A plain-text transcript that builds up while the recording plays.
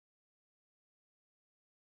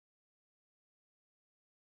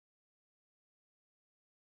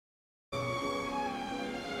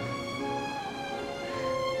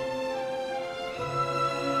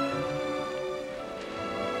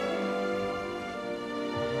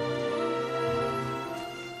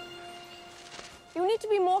to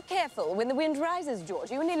be more careful when the wind rises,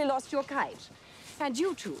 Georgie. You nearly lost your kite. And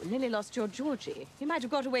you, too, nearly lost your Georgie. You might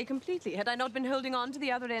have got away completely had I not been holding on to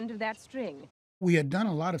the other end of that string. We had done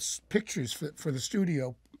a lot of pictures for the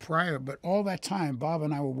studio prior, but all that time, Bob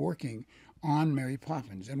and I were working on Mary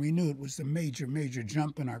Poppins, and we knew it was the major, major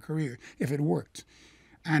jump in our career if it worked.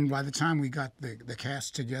 And by the time we got the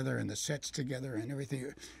cast together and the sets together and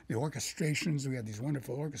everything, the orchestrations, we had these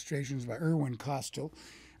wonderful orchestrations by Irwin Kostal.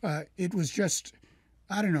 It was just,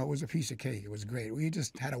 I don't know, it was a piece of cake. It was great. We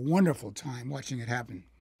just had a wonderful time watching it happen.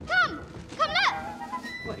 Come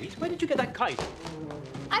look! Wait, where did you get that kite?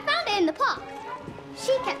 I found it in the park.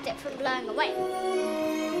 She kept it from blowing away.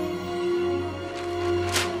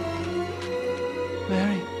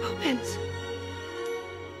 Mary Poppins!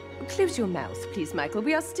 Close your mouth, please, Michael.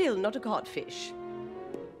 We are still not a codfish.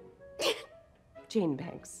 Jane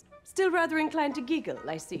Banks. Still rather inclined to giggle,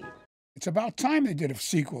 I see. It's about time they did a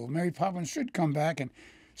sequel. Mary Poppins should come back and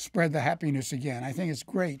spread the happiness again. I think it's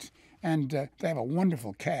great. And they have a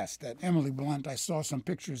wonderful cast. That Emily Blunt, I saw some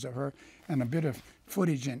pictures of her and a bit of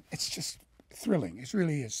footage, and it's just thrilling. It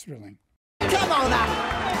really is thrilling. Come on up!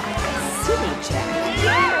 Silly Jack.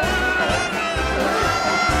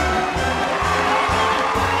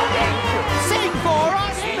 Sing for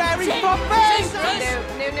us, Mary Poppins!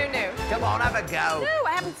 No. Come on, have a go. No,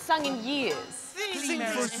 I haven't sung in years. Sing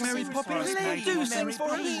for us, Mary Poppins. Do sing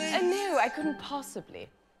for us. No, I couldn't possibly.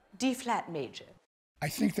 D-flat major. I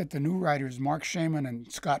think that the new writers, Mark Sherman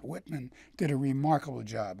and Scott Whitman, did a remarkable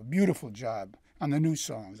job, a beautiful job on the new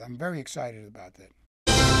songs. I'm very excited about that.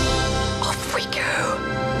 Off we go.